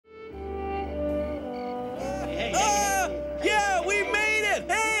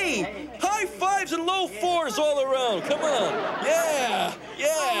around. Come on. Yeah,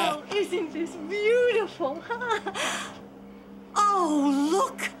 yeah. Oh, isn't this beautiful, huh? Oh,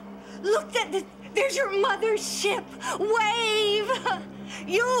 look. Look, there's your mother's ship. Wave.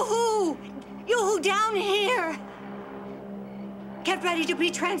 Yoo-hoo. Yoo-hoo down here. Get ready to be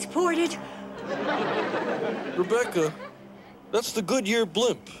transported. Rebecca, that's the Goodyear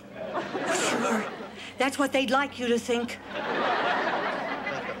blimp. Sure. That's what they'd like you to think.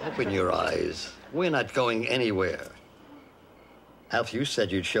 Open your eyes. We're not going anywhere. Alf, you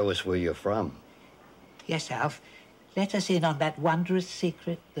said you'd show us where you're from. Yes, Alf. Let us in on that wondrous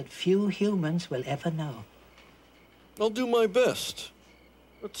secret that few humans will ever know. I'll do my best.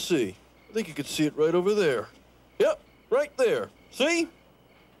 Let's see. I think you can see it right over there. Yep, right there. See?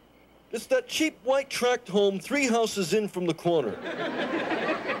 It's that cheap white tract home 3 houses in from the corner.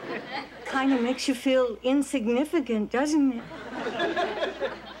 Kind of makes you feel insignificant, doesn't it?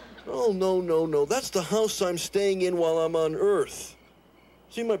 Oh, no. That's the house I'm staying in while I'm on Earth.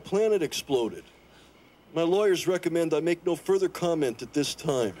 See, my planet exploded. My lawyers recommend I make no further comment at this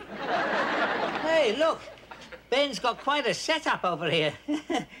time. Hey, look. Ben's got quite a setup over here.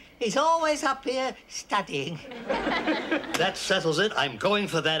 He's always up here studying. That settles it. I'm going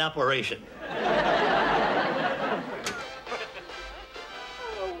for that operation.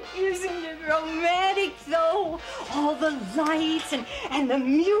 Oh, isn't it romantic, though? All the lights and the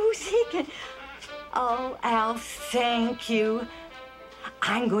music and... Oh, Alf, thank you.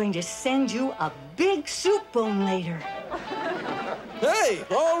 I'm going to send you a big soup bone later. Hey,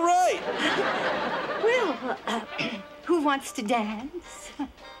 all right. Well, who wants to dance?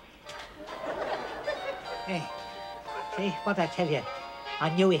 Hey, see, what'd I tell you? I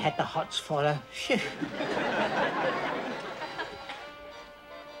knew he had the hots for her. Phew.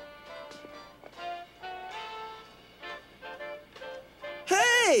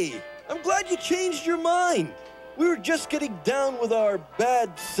 Hey, I'm glad you changed your mind. We were just getting down with our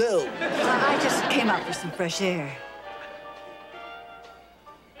bad selves. I just came out for some fresh air.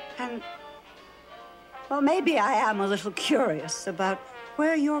 And, well, maybe I am a little curious about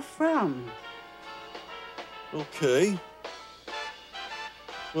where you're from. Okay.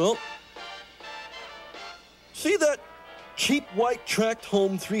 Well, see that cheap white tract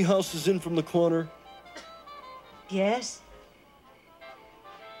home 3 houses in from the corner? Yes?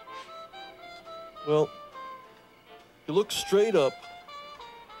 Well, you look straight up.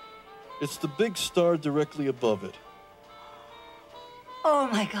 It's the big star directly above it. Oh,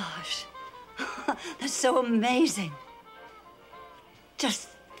 my gosh. That's so amazing. Just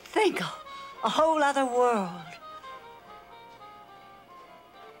think, a whole other world.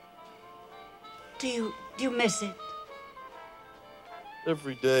 Do you miss it?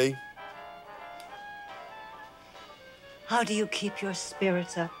 Every day. How do you keep your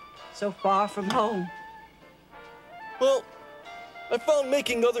spirits up so far from home? Well, I found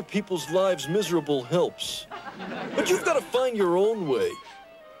making other people's lives miserable helps. But you've got to find your own way.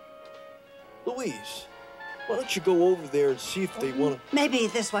 Louise, why don't you go over there and see if they want to... Maybe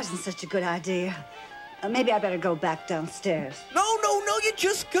this wasn't such a good idea. Maybe I better go back downstairs. No, you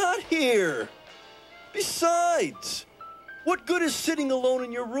just got here. Besides, what good is sitting alone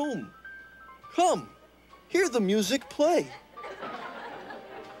in your room? Come, hear the music play.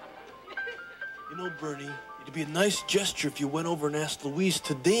 You know, Bernie, it'd be a nice gesture if you went over and asked Louise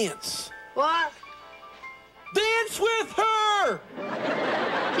to dance. What? Dance with her!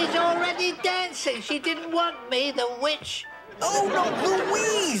 She's already dancing. She didn't want me, the witch. Oh, no,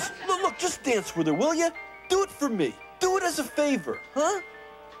 Louise! Look, just dance with her, will you? Do it for me. Do it as a favor, huh?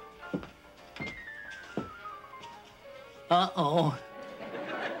 Uh-oh.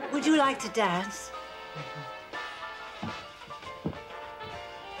 Would you like to dance?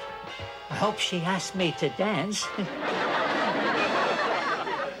 I hope she asked me to dance.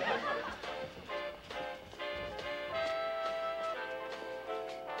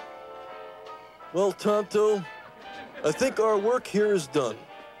 Well, Tonto, I think our work here is done.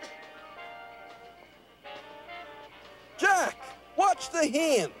 Jack, watch the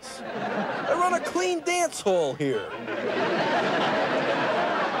hands. I run a clean dance hall here.